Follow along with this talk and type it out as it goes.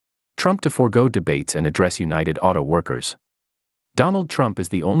Trump to forego debates and address United Auto Workers. Donald Trump is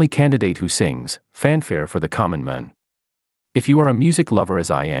the only candidate who sings fanfare for the common man. If you are a music lover as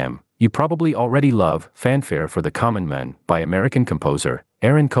I am, you probably already love Fanfare for the Common Man by American composer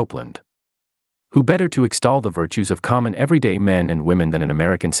Aaron Copland. Who better to extol the virtues of common everyday men and women than an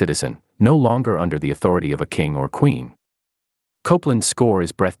American citizen, no longer under the authority of a king or queen? Copland's score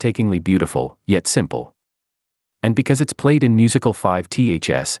is breathtakingly beautiful, yet simple. And because it's played in musical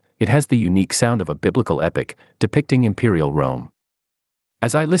 5/8, it has the unique sound of a biblical epic, depicting imperial Rome.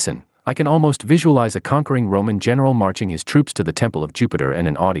 As I listen, I can almost visualize a conquering Roman general marching his troops to the Temple of Jupiter and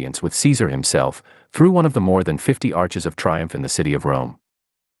an audience with Caesar himself, through one of the more than 50 arches of triumph in the city of Rome.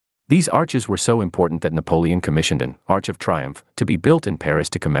 These arches were so important that Napoleon commissioned an Arch of Triumph to be built in Paris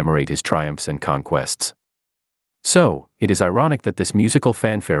to commemorate his triumphs and conquests. So, it is ironic that this musical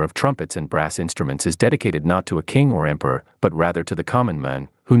fanfare of trumpets and brass instruments is dedicated not to a king or emperor, but rather to the common man,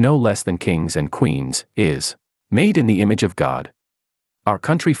 who no less than kings and queens, is made in the image of God. Our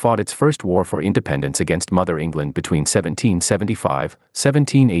country fought its first war for independence against Mother England between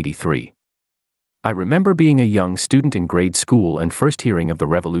 1775–1783. I remember being a young student in grade school and first hearing of the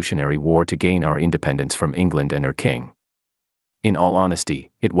Revolutionary War to gain our independence from England and her king. In all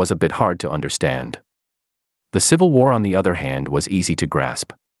honesty, it was a bit hard to understand. The Civil War, on the other hand, was easy to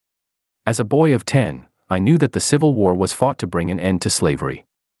grasp. As a boy of 10, I knew that the Civil War was fought to bring an end to slavery.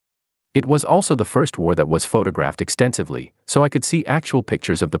 It was also the first war that was photographed extensively, so I could see actual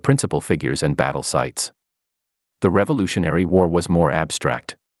pictures of the principal figures and battle sites. The Revolutionary War was more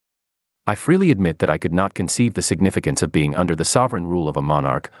abstract. I freely admit that I could not conceive the significance of being under the sovereign rule of a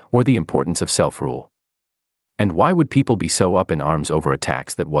monarch, or the importance of self-rule. And why would people be so up in arms over a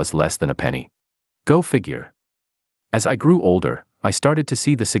tax that was less than a penny? Go figure. As I grew older, I started to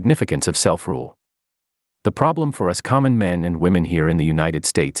see the significance of self-rule. The problem for us common men and women here in the United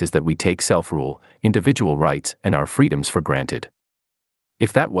States is that we take self-rule, individual rights, and our freedoms for granted.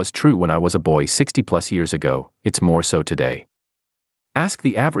 If that was true when I was a boy 60+ years ago, it's more so today. Ask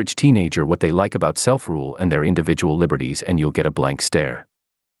the average teenager what they like about self-rule and their individual liberties and you'll get a blank stare.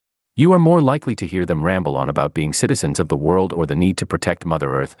 You are more likely to hear them ramble on about being citizens of the world or the need to protect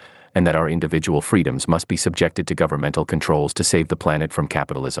Mother Earth, and that our individual freedoms must be subjected to governmental controls to save the planet from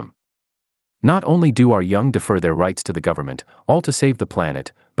capitalism. Not only do our young defer their rights to the government, all to save the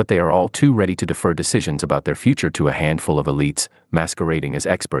planet, but they are all too ready to defer decisions about their future to a handful of elites, masquerading as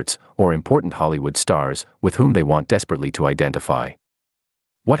experts, or important Hollywood stars, with whom they want desperately to identify.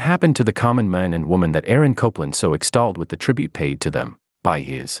 What happened to the common man and woman that Aaron Copland so extolled with the tribute paid to them by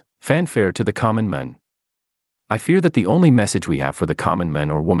his fanfare to the common man? I fear that the only message we have for the common man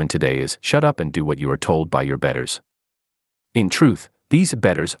or woman today is, shut up and do what you are told by your betters. In truth, these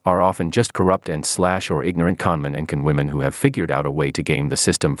betters are often just corrupt and or ignorant conmen and conwomen who have figured out a way to game the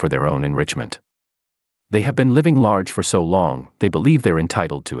system for their own enrichment. They have been living large for so long, they believe they're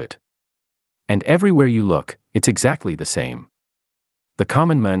entitled to it. And everywhere you look, it's exactly the same. The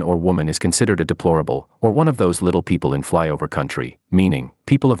common man or woman is considered a deplorable, or one of those little people in flyover country, meaning,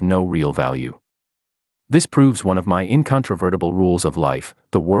 people of no real value. This proves one of my incontrovertible rules of life: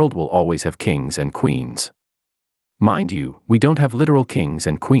 the world will always have kings and queens. Mind you, we don't have literal kings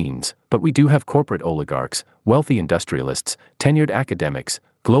and queens, but we do have corporate oligarchs, wealthy industrialists, tenured academics,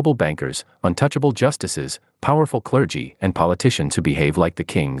 global bankers, untouchable justices, powerful clergy, and politicians who behave like the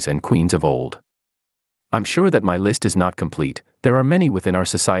kings and queens of old. I'm sure that my list is not complete. There are many within our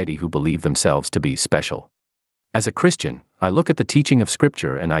society who believe themselves to be special. As a Christian, I look at the teaching of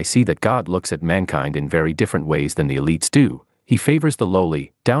Scripture and I see that God looks at mankind in very different ways than the elites do. He favors the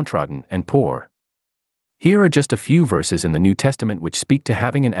lowly, downtrodden, and poor. Here are just a few verses in the New Testament which speak to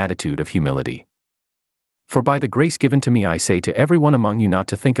having an attitude of humility. For by the grace given to me I say to everyone among you not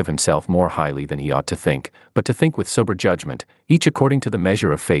to think of himself more highly than he ought to think, but to think with sober judgment, each according to the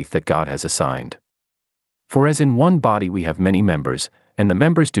measure of faith that God has assigned. For as in one body we have many members, and the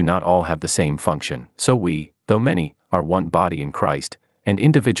members do not all have the same function, so we, though many, are one body in Christ, and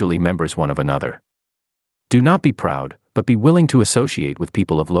individually members one of another. Do not be proud, but be willing to associate with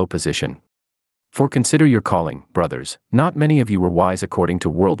people of low position. For consider your calling, brothers. Not many of you were wise according to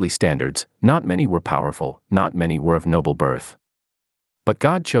worldly standards, not many were powerful, not many were of noble birth. But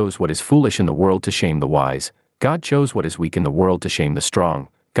God chose what is foolish in the world to shame the wise, God chose what is weak in the world to shame the strong,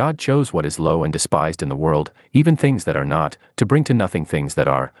 God chose what is low and despised in the world, even things that are not, to bring to nothing things that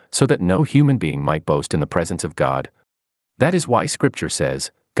are, so that no human being might boast in the presence of God. That is why Scripture says,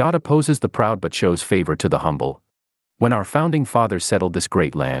 God opposes the proud but shows favor to the humble. When our founding fathers settled this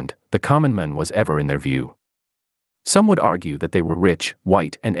great land, the common man was ever in their view. Some would argue that they were rich,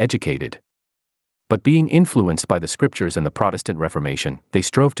 white, and educated. But being influenced by the scriptures and the Protestant Reformation, they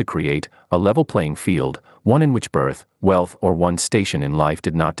strove to create a level playing field, one in which birth, wealth, or one's station in life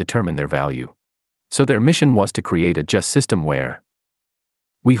did not determine their value. So their mission was to create a just system where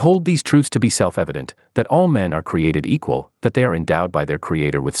we hold these truths to be self-evident, that all men are created equal, that they are endowed by their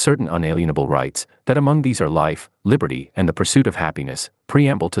Creator with certain unalienable rights, that among these are life, liberty, and the pursuit of happiness,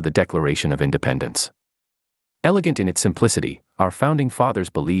 preamble to the Declaration of Independence. Elegant in its simplicity, our founding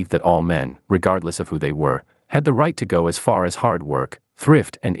fathers believed that all men, regardless of who they were, had the right to go as far as hard work,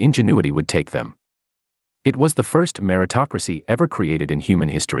 thrift, and ingenuity would take them. It was the first meritocracy ever created in human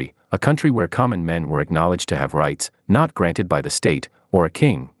history, a country where common men were acknowledged to have rights, not granted by the state or a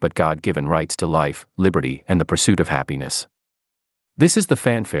king, but God-given rights to life, liberty, and the pursuit of happiness. This is the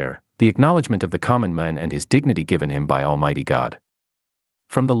fanfare, the acknowledgement of the common man and his dignity given him by Almighty God.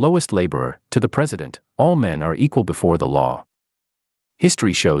 From the lowest laborer to the president, all men are equal before the law.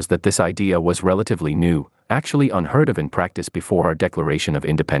 History shows that this idea was relatively new, actually unheard of in practice before our Declaration of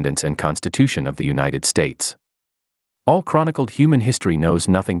Independence and Constitution of the United States. All chronicled human history knows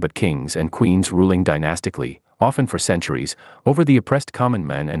nothing but kings and queens ruling dynastically, often for centuries, over the oppressed common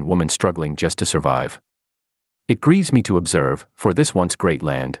man and woman struggling just to survive. It grieves me to observe, for this once great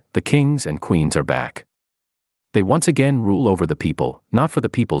land, the kings and queens are back. They once again rule over the people, not for the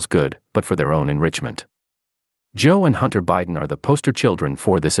people's good, but for their own enrichment. Joe and Hunter Biden are the poster children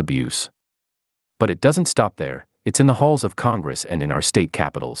for this abuse. But it doesn't stop there, it's in the halls of Congress and in our state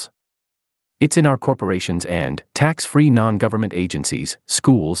capitals. It's in our corporations and tax-free non-government agencies,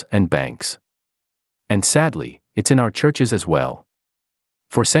 schools, and banks. And sadly, it's in our churches as well.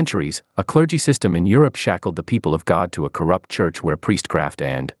 For centuries, a clergy system in Europe shackled the people of God to a corrupt church where priestcraft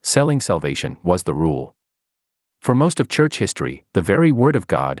and selling salvation was the rule. For most of church history, the very word of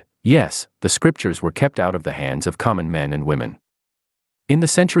God, yes, the scriptures were kept out of the hands of common men and women. In the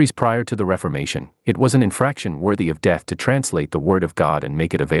centuries prior to the Reformation, it was an infraction worthy of death to translate the word of God and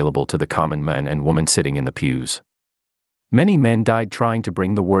make it available to the common man and woman sitting in the pews. Many men died trying to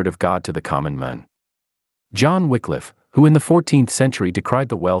bring the word of God to the common man. John Wycliffe, who in the 14th century decried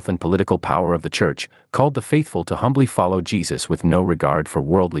the wealth and political power of the church, called the faithful to humbly follow Jesus with no regard for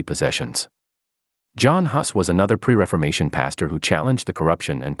worldly possessions. John Huss was another pre-Reformation pastor who challenged the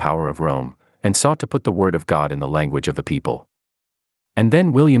corruption and power of Rome, and sought to put the word of God in the language of the people. And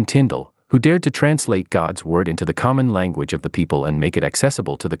then William Tyndale, who dared to translate God's word into the common language of the people and make it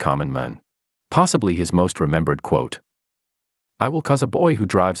accessible to the common man. Possibly his most remembered quote. "I will cause a boy who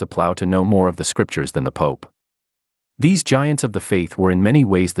drives a plow to know more of the scriptures than the Pope." These giants of the faith were in many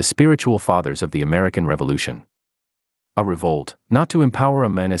ways the spiritual fathers of the American Revolution. A revolt, not to empower a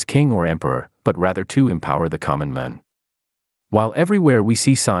man as king or emperor, but rather to empower the common man. While everywhere we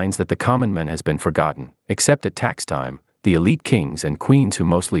see signs that the common man has been forgotten, except at tax time, the elite kings and queens who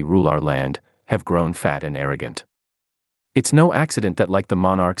mostly rule our land have grown fat and arrogant. It's no accident that, like the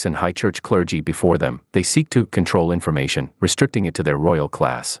monarchs and high church clergy before them, they seek to control information, restricting it to their royal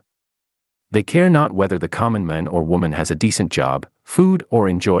class. They care not whether the common man or woman has a decent job, food, or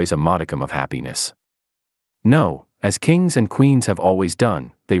enjoys a modicum of happiness. No, as kings and queens have always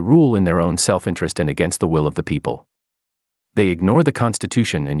done, they rule in their own self-interest and against the will of the people. They ignore the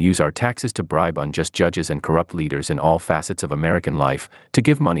Constitution and use our taxes to bribe unjust judges and corrupt leaders in all facets of American life, to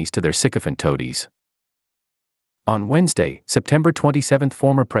give monies to their sycophant toadies. On Wednesday, September 27,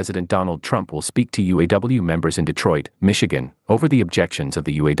 former President Donald Trump will speak to UAW members in Detroit, Michigan, over the objections of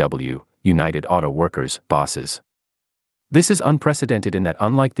the UAW, United Auto Workers, bosses. This is unprecedented in that,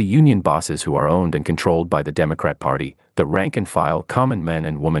 unlike the union bosses who are owned and controlled by the Democrat Party, the rank-and-file common man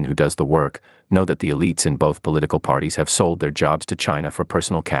and woman who does the work know that the elites in both political parties have sold their jobs to China for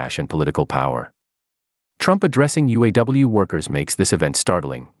personal cash and political power. Trump addressing UAW workers makes this event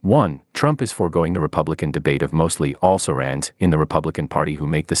startling. 1. Trump is foregoing the Republican debate of mostly also-rans in the Republican Party who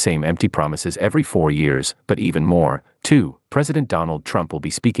make the same empty promises every 4 years, but even more. 2. President Donald Trump will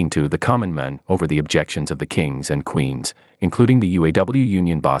be speaking to the common man over the objections of the kings and queens, including the UAW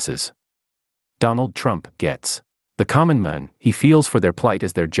union bosses. Donald Trump gets the common man. He feels for their plight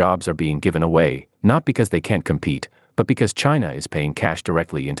as their jobs are being given away, not because they can't compete, but because China is paying cash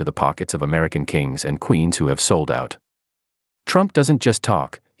directly into the pockets of American kings and queens who have sold out. Trump doesn't just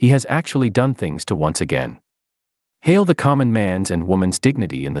talk, he has actually done things to once again hail the common man's and woman's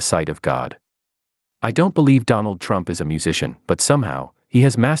dignity in the sight of God. I don't believe Donald Trump is a musician, but somehow, he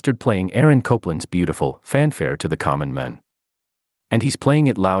has mastered playing Aaron Copland's beautiful fanfare to the common man. And he's playing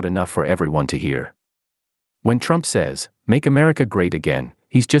it loud enough for everyone to hear. When Trump says, "Make America Great Again,"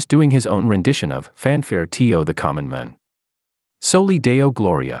 he's just doing his own rendition of fanfare to the common man. Soli Deo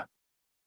Gloria.